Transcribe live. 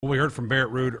Well, we heard from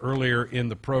Barrett Ruud earlier in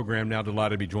the program. Now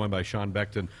delighted to be joined by Sean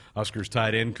Beckton, Huskers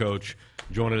tight end coach,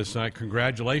 joining us tonight.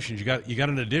 Congratulations. You got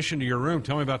an addition to your room.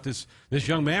 Tell me about this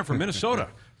young man from Minnesota.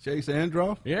 Chase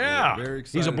Androff. Yeah. Very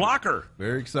excited. He's a blocker.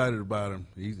 Very excited about him.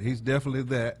 He's definitely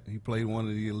that. He played one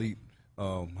of the elite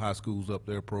high schools up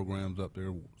there, programs up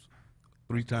there.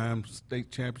 3 times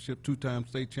state championship, 2 times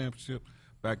state championship,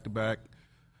 back-to-back,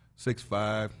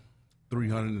 6'5",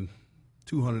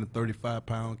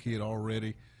 235-pound kid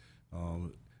already.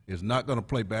 Is not going to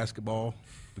play basketball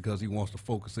because he wants to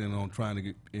focus in on trying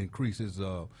to increase his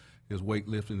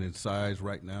weightlifting and size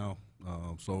right now.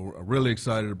 So really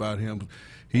excited about him.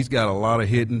 He's got a lot of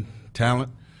hidden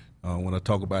talent. When I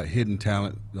talk about hidden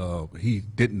talent, he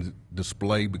didn't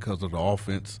display because of the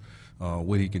offense,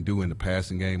 what he can do in the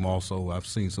passing game also. I've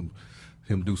seen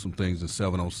him do some things in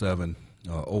 7-on-7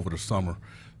 over the summer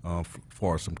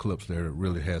for some clips there that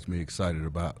really has me excited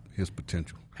about his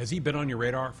potential. Has he been on your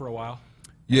radar for a while?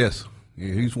 Yes.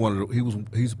 Yeah, he was one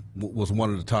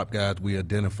of the top guys we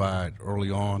identified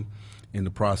early on in the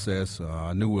process.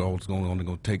 I knew I was only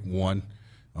going to take one,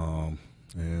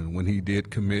 and when he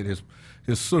did commit, his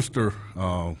sister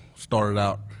started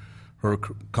out her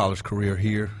college career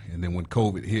here, and then when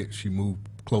COVID hit, she moved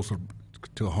closer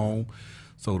to home.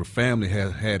 So the family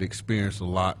had experienced a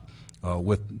lot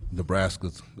with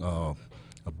Nebraska's a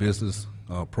business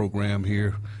program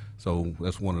here. So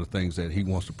that's one of the things that he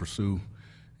wants to pursue.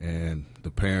 And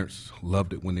the parents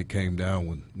loved it when they came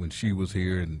down when she was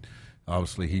here, and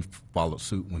obviously he followed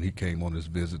suit when he came on his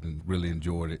visit and really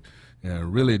enjoyed it.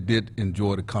 And really did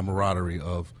enjoy the camaraderie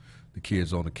of the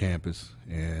kids on the campus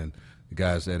and the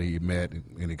guys that he met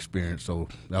and experienced. So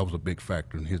that was a big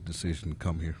factor in his decision to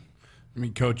come here. I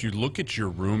mean, Coach, you look at your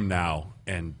room now,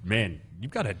 and, man,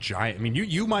 you've got a giant – I mean,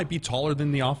 you might be taller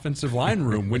than the offensive line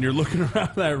room when you're looking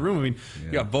around that room. I mean, yeah.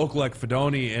 You got Vokalek,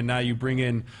 Fedoni, and now you bring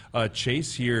in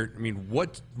Chase here. I mean,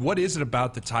 what is it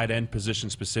about the tight end position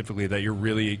specifically that you're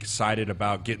really excited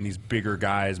about getting these bigger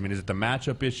guys? I mean, is it the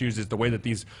matchup issues? Is it the way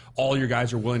that all your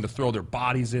guys are willing to throw their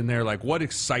bodies in there? Like, what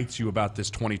excites you about this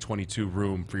 2022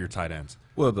 room for your tight ends?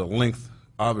 Well, the length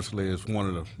obviously is one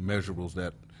of the measurables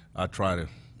that I try to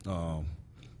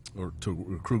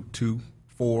recruit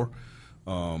for.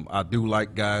 I do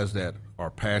like guys that are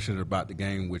passionate about the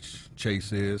game, which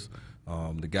Chase is.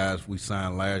 The guys we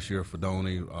signed last year,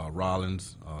 Fedoni,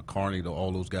 Rollins, Carney,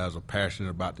 all those guys are passionate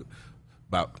about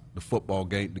the football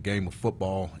game, the game of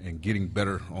football, and getting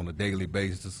better on a daily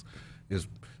basis.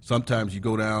 Sometimes you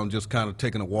go down just kind of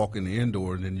taking a walk in the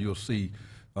indoor, and then you'll see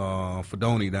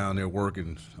Fedoni down there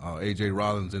working, A.J.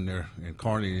 Rollins in there, and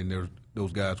Carney in there.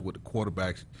 Those guys with the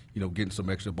quarterbacks, getting some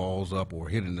extra balls up or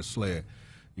hitting the sled.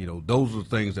 Those are the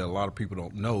things that a lot of people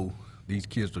don't know these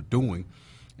kids are doing,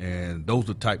 and those are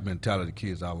the type mentality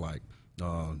kids I like.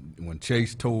 When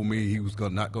Chase told me he was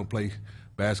not going to play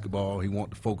basketball, he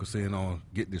wanted to focus in on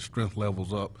getting his strength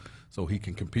levels up so he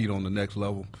can compete on the next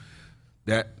level.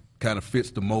 That kind of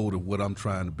fits the mold of what I'm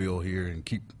trying to build here and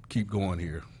keep going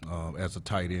here as a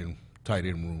tight end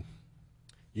room.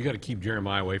 You got to keep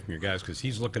Jeremiah away from your guys because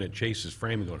he's looking at Chase's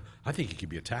frame and going, I think he could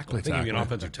be a tackle. I think he could be an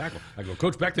offensive tackle. I go,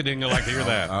 Coach Beckton didn't like to hear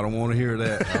that. I don't want to hear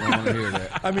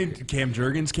that. I mean, Cam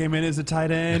Jurgens came in as a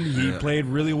tight end. He played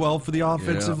really well for the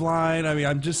offensive line. I mean,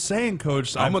 I'm just saying,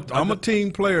 Coach. I'm a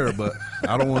team player, but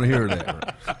I don't want to hear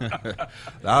that.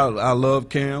 I love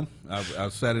Cam.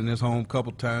 I've sat in his home a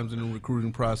couple times in the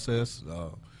recruiting process.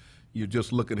 You're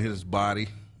just looking at his body.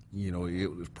 It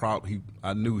was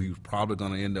I knew he was probably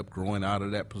going to end up growing out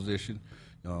of that position.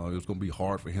 It was going to be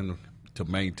hard for him to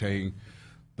maintain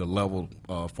the level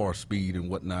for speed and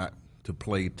whatnot to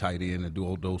play tight end and do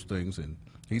all those things. And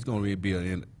he's going to be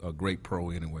a great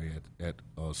pro anyway at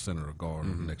center or guard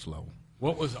at the next level.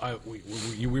 What was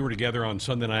we were together on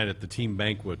Sunday night at the team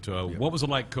banquet. What was it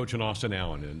like coaching Austin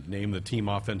Allen and named the team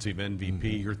offensive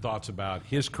MVP? Your thoughts about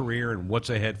his career and what's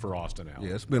ahead for Austin Allen?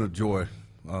 Yeah, it's been a joy.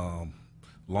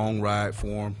 Long ride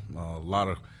for him, a lot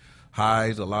of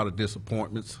highs, a lot of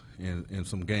disappointments in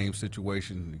some game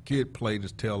situations. The kid played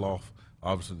his tail off,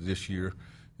 obviously, this year,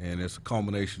 and it's a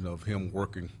combination of him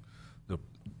working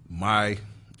my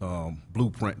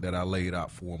blueprint that I laid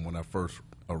out for him when I first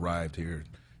arrived here,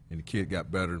 and the kid got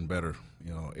better and better,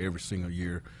 every single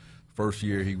year. First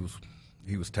year he was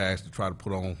tasked to try to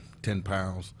put on 10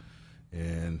 pounds,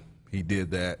 and he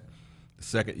did that. The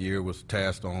second year was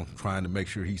tasked on trying to make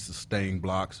sure he sustained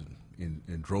blocks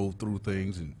and drove through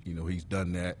things, and he's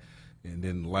done that. And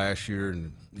then last year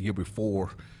and the year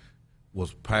before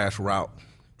was pass route,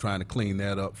 trying to clean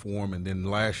that up for him. And then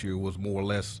last year was more or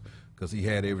less because he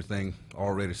had everything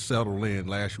already settled in.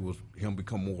 Last year was him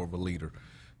become more of a leader,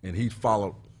 and he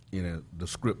followed the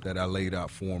script that I laid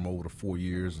out for him over the 4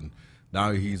 years, and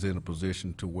now he's in a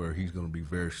position to where he's going to be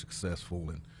very successful,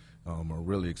 and I'm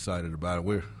really excited about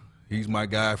it. He's my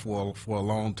guy for a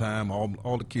long time.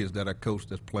 All the kids that I coach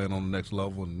that's playing on the next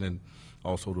level, and then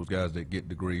also those guys that get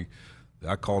degree,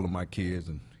 I call them my kids,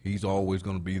 and he's always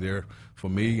going to be there for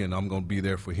me, and I'm going to be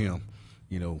there for him,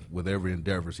 with every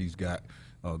endeavors he's got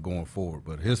going forward.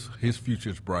 But his future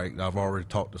is bright. I've already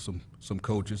talked to some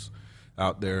coaches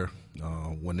out there.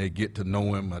 When they get to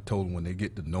know him, I told them when they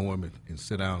get to know him and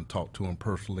sit down and talk to him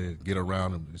personally and get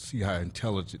around him and see how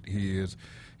intelligent he is,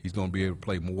 he's going to be able to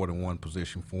play more than one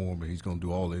position for him, and he's going to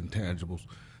do all the intangibles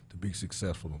to be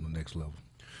successful on the next level.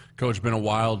 Coach, been a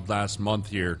wild last month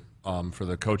here for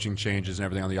the coaching changes and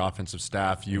everything on the offensive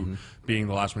staff. You being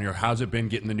the last one here, how's it been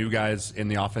getting the new guys in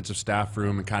the offensive staff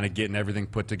room and kind of getting everything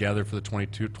put together for the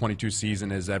 22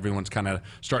 season as everyone's kind of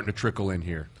starting to trickle in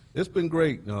here? It's been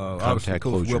great. Contact Coach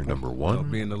closure Whipple, number one,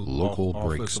 being the local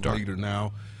break offensive start. leader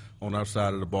now on our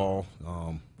side of the ball.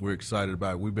 We're excited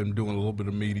about it. We've been doing a little bit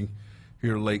of meeting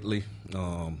here lately,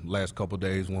 last couple of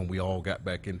days when we all got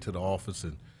back into the office,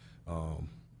 and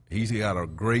he's got a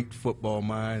great football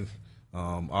mind.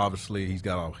 Obviously, he's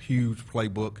got a huge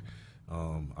playbook.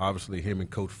 Obviously, him and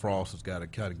Coach Frost has got to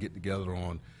kind of get together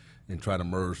on and try to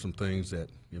merge some things that,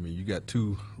 you got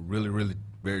two really, really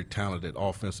very talented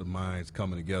offensive minds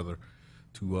coming together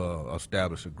to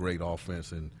establish a great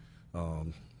offense. And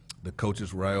the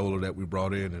coaches, Raiola, that we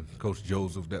brought in, and Coach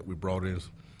Joseph that we brought in,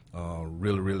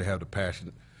 really, really have the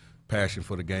passion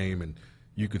for the game. And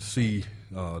you could see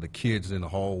the kids in the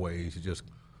hallways just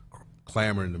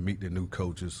clamoring to meet the new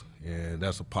coaches, and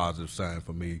that's a positive sign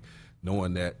for me,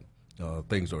 knowing that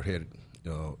things are headed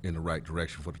in the right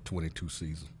direction for the 22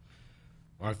 season.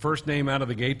 Our first name out of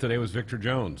the gate today was Victor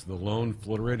Jones, the lone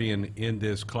Floridian in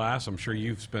this class. I'm sure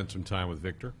you've spent some time with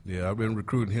Victor. Yeah, I've been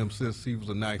recruiting him since he was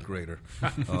a ninth grader.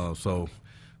 So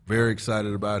very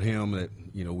excited about him.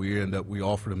 That we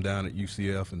offered him down at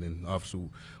UCF, and then obviously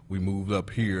we moved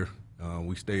up here.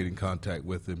 We stayed in contact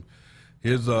with him.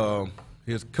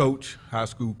 His coach, high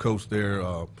school coach there,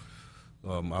 I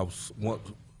was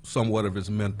somewhat of his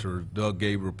mentor. Doug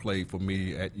Gabriel played for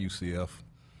me at UCF.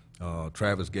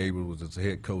 Travis Gabriel was his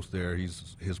head coach there.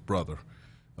 He's his brother.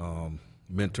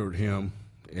 Mentored him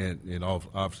and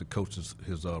obviously coached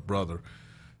his brother.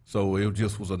 So it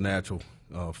just was a natural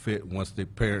fit. Once the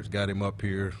parents got him up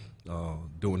here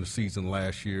during the season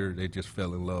last year, they just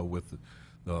fell in love with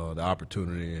the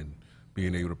opportunity and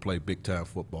being able to play big-time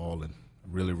football and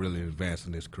really, really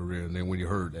advancing his career. And then when you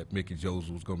heard that Mickey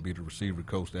Joseph was going to be the receiver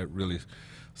coach, that really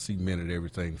cemented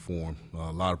everything for him.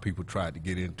 A lot of people tried to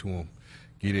get in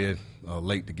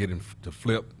late to get him to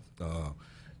flip. You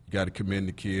got to commend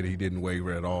the kid. He didn't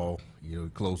waver at all. He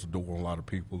closed the door on a lot of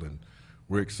people, and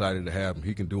we're excited to have him.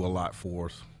 He can do a lot for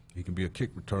us. He can be a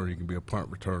kick returner. He can be a punt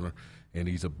returner, and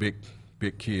he's a big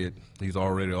kid. He's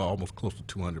already almost close to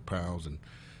 200 pounds and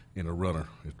a runner,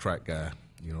 a track guy.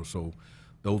 So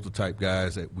those are the type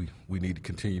guys that we need to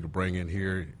continue to bring in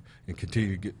here and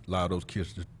continue to allow those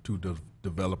kids to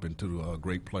develop into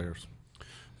great players.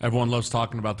 Everyone loves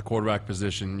talking about the quarterback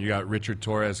position. You got Richard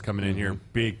Torres coming in here,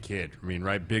 big kid.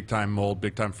 Right? Big-time mold,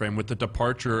 big-time frame. With the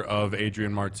departure of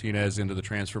Adrian Martinez into the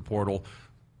transfer portal,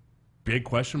 big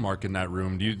question mark in that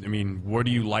room. What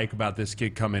do you like about this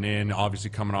kid coming in,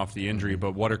 obviously coming off the injury,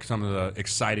 but what are some of the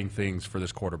exciting things for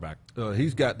this quarterback?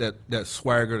 He's got that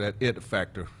swagger, that it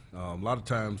factor. A lot of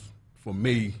times for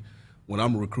me, when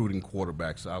I'm recruiting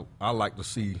quarterbacks, I like to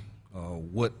see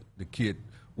what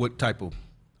type of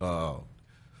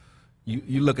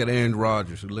you look at Aaron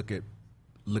Rodgers, you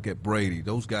look at Brady.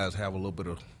 Those guys have a little bit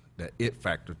of that it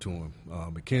factor to them.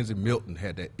 Mackenzie Milton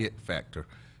had that it factor.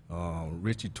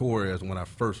 Richie Torres, when I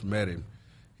first met him,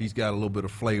 he's got a little bit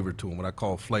of flavor to him. What I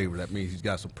call flavor, that means he's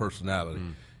got some personality.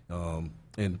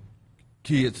 And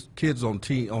kids on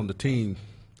the team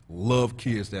love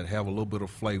kids that have a little bit of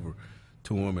flavor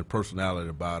to them and personality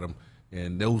about them.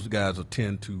 And those guys will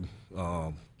tend to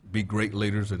be great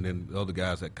leaders, and then the other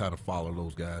guys that kind of follow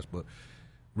those guys. But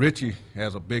Richie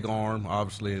has a big arm,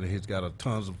 obviously, and he's got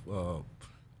tons of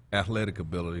athletic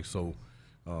ability. So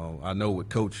I know what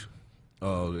Coach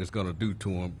is going to do to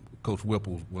him, Coach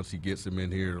Whipple, once he gets him in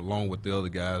here, along with the other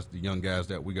guys, the young guys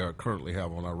that we currently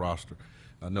have on our roster.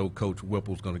 I know Coach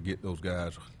Whipple's going to get those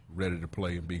guys ready to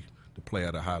play and to play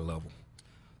at a high level.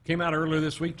 Came out earlier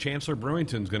this week, Chancellor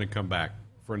Brewington's going to come back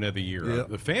for another year. Yep.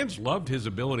 The fans loved his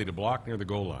ability to block near the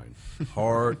goal line.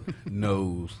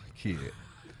 Hard-nosed kid.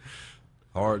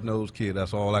 Hard-nosed kid,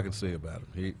 that's all I can say about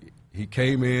him. He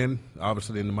came in,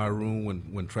 obviously, into my room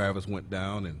when Travis went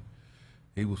down, and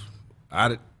he was –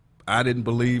 I didn't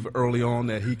believe early on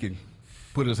that he could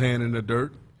put his hand in the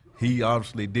dirt. He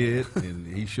obviously did, and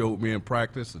he showed me in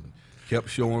practice and kept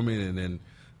showing me, and then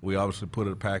we obviously put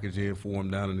a package in for him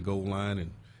down in the goal line,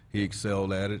 and he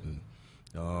excelled at it, and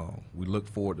we look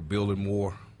forward to building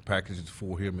more packages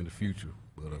for him in the future.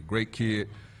 But a great kid,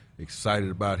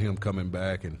 excited about him coming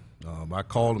back, and I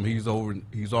called him. He's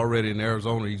already in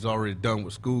Arizona. He's already done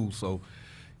with school, so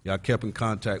I kept in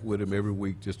contact with him every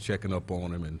week, just checking up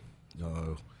on him, and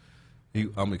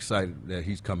I'm excited that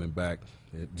he's coming back.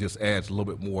 It just adds a little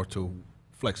bit more to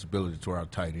flexibility to our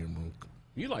tight end room.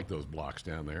 You like those blocks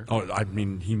down there? Oh, I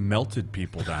mean, he melted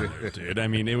people down there, dude. I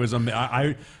mean, it was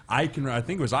I think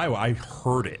it was Iowa. I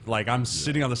heard it. Like, I'm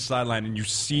sitting on the sideline, and you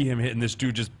see him hitting this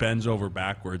dude just bends over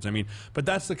backwards. I mean, but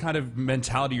that's the kind of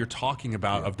mentality you're talking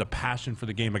about, of the passion for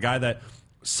the game. A guy that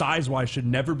size-wise should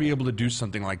never be able to do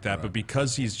something like that, but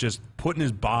because he's just putting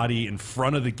his body in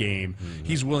front of the game,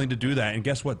 he's willing to do that. And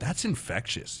guess what? That's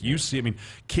infectious. You see, I mean,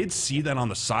 kids see that on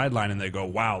the sideline, and they go,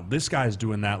 wow, this guy's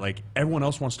doing that. Like, everyone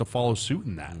else wants to follow suit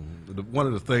in that. One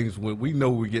of the things, when we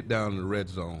know we get down in the red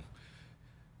zone,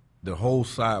 the whole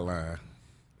sideline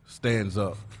stands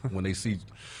up when they see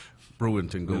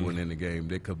Brewington going in the game,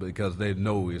 because they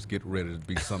know it's getting ready to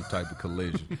be some type of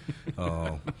collision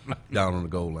down on the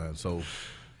goal line. So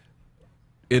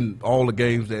in all the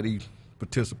games that he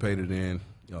participated in,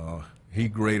 he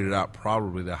graded out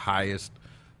probably the highest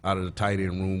out of the tight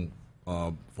end room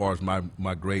as far as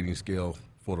my grading scale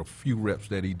for the few reps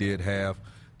that he did have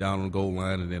down on the goal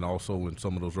line, and then also in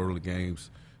some of those early games.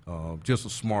 Just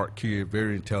a smart kid,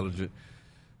 very intelligent.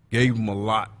 Gave him a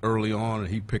lot early on, and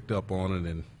he picked up on it,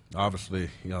 and obviously,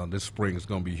 this spring is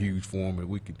going to be huge for him, and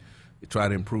we can try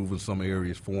to improve in some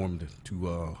areas for him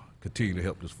to continue to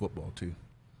help this football team.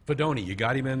 Fedoni, you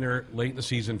got him in there late in the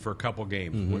season for a couple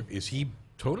games. Is he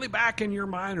totally back in your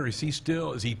mind, or is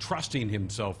he trusting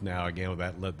himself now again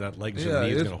with that legs and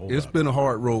knees going to hold it's up? Been a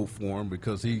hard road for him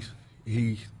because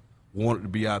he wanted to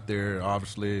be out there,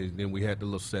 obviously, and then we had the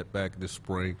little setback this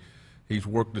spring. He's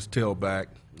worked his tail back.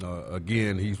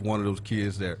 Again, he's one of those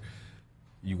kids that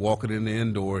you walk it in the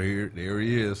indoor here, there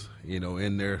he is,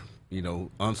 in there,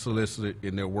 unsolicited,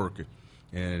 in there working.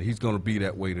 And he's going to be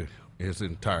that way his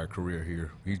entire career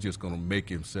here. He's just going to make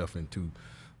himself into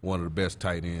one of the best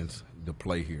tight ends to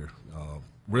play here.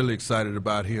 Really excited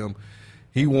about him.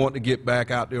 He wanted to get back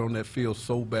out there on that field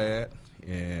so bad,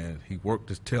 and he worked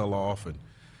his tail off.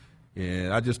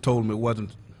 And I just told him it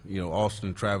wasn't, Austin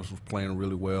and Travis was playing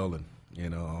really well, and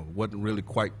wasn't really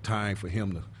quite time for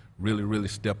him to really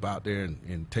step out there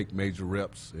and take major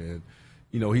reps. And,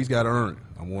 he's got to earn it.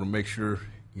 I want to make sure,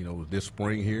 this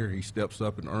spring here he steps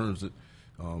up and earns it.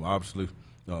 Obviously,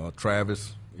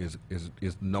 Travis is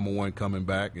number one coming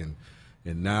back, and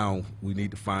now we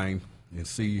need to find and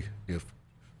see if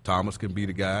Thomas can be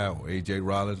the guy, or A.J.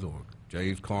 Rollins, or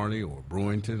James Carney, or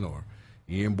Brewington, or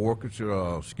Nate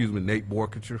Borkacher.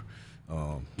 Ian's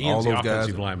all the those offensive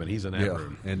guys, lineman. He's in that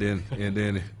room. And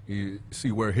then you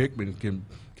see where Hickman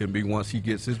can be once he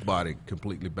gets his body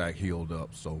completely back healed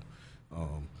up. So,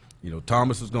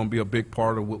 Thomas is going to be a big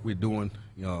part of what we're doing,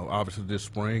 obviously this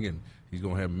spring, and he's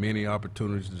going to have many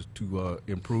opportunities to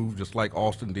improve, just like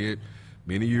Austin did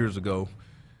many years ago.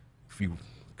 If you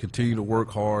continue to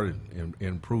work hard and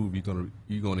improve,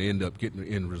 you're going to end up getting the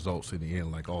end results in the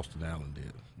end, like Austin Allen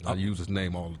did. I use his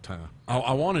name all the time.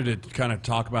 I wanted to kind of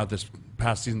talk about this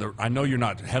past season. I know you're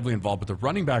not heavily involved, but the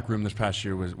running back room this past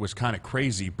year was kind of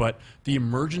crazy. But the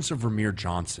emergence of Rahmir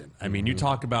Johnson, I mean, you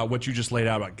talk about what you just laid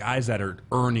out about guys that are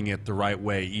earning it the right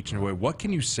way each and every way. What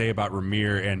can you say about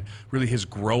Rahmir and really his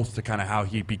growth to kind of how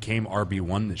he became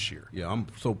RB1 this year? Yeah, I'm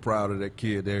so proud of that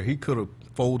kid there. He could have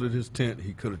folded his tent.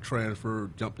 He could have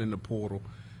transferred, jumped in the portal.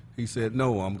 He said,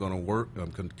 no, I'm going to work.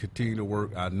 I'm going to continue to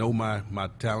work. I know my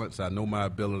talents. I know my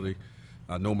ability.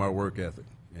 I know my work ethic.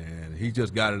 And he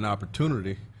just got an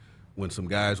opportunity when some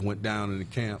guys went down in the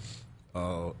camp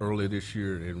earlier this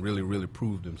year and really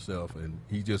proved himself. And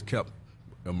he just kept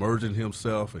emerging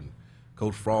himself. And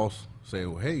Coach Frost said,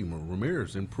 well, hey,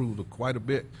 Rahmir's improved quite a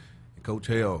bit. And Coach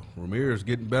Hale, Rahmir's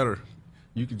getting better.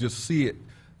 You can just see it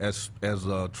as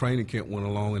training camp went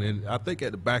along. And then I think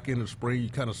at the back end of the spring, you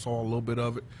kind of saw a little bit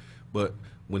of it. But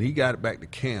when he got back to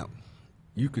camp,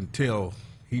 you can tell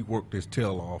he worked his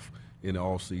tail off in the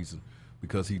offseason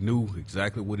because he knew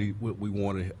exactly what we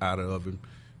wanted out of him.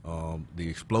 The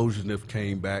explosion that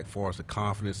came back as far as the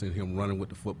confidence in him running with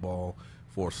the football.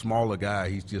 For a smaller guy,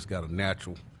 he's just got a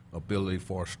natural ability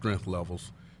for strength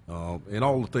levels. And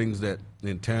all the things that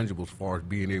intangibles as far as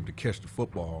being able to catch the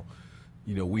football,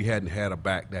 we hadn't had a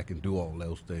back that can do all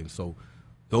those things. So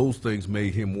those things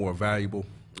made him more valuable,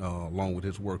 along with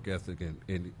his work ethic.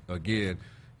 And again,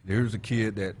 here's a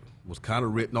kid that was kind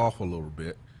of written off a little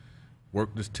bit,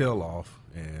 worked his tail off,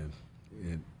 and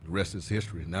the rest is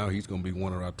history. Now he's going to be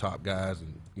one of our top guys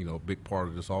and, a big part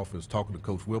of this offense. Talking to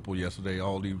Coach Whipple yesterday,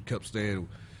 all he kept saying,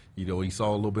 he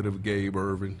saw a little bit of Gabe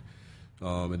Irvin,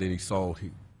 and then he saw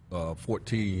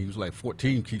 14. He was like,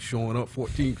 14 keeps showing up,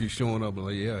 14 keeps showing up. I'm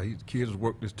like, yeah, the kid has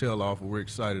worked his tail off, and we're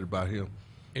excited about him.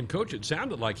 And, Coach, it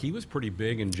sounded like he was pretty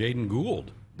big in Jaden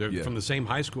Gould. They're from the same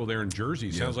high school there in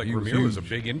Jersey. Sounds like Ramir was a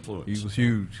big influence. He was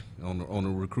huge on the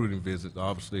recruiting visits.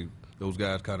 Obviously, those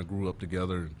guys kind of grew up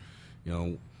together.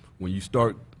 And, when you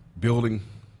start building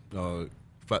the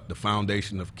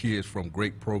foundation of kids from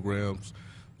great programs,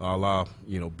 a la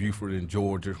Buford in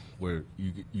Georgia, where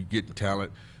you get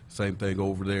talent. Same thing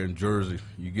over there in Jersey.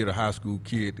 You get a high school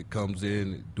kid that comes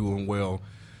in doing well,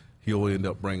 he'll end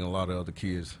up bringing a lot of other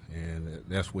kids, and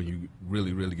that's when you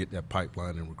really, really get that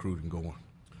pipeline and recruiting going.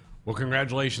 Well,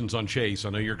 congratulations on Chase.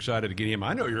 I know you're excited to get him.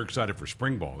 I know you're excited for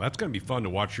spring ball. That's going to be fun to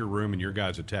watch your room and your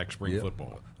guys attack spring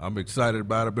football. I'm excited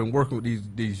about it. I've been working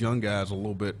with these young guys a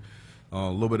little bit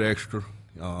extra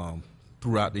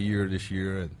throughout the year this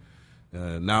year,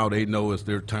 and now they know it's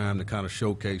their time to kind of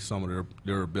showcase some of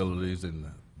their abilities,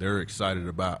 and they're excited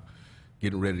about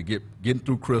getting ready to getting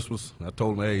through Christmas. I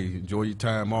told them, hey, enjoy your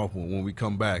time off. When we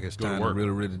come back, it's time to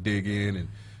really, really dig in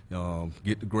and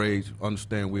get the grades,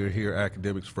 understand we're here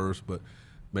academics first, but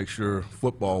make sure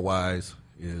football-wise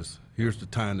here's the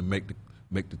time to make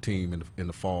the team in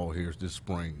the fall. Here's this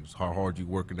spring. It's how hard you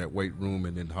work in that weight room,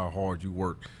 and then how hard you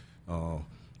work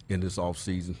in this off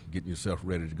season, getting yourself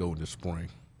ready to go in this spring.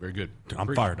 Very good.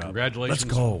 I'm fired up. Congratulations.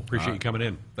 Let's go. Appreciate you coming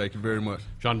in. Thank you very much.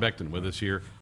 Sean Beckton with us here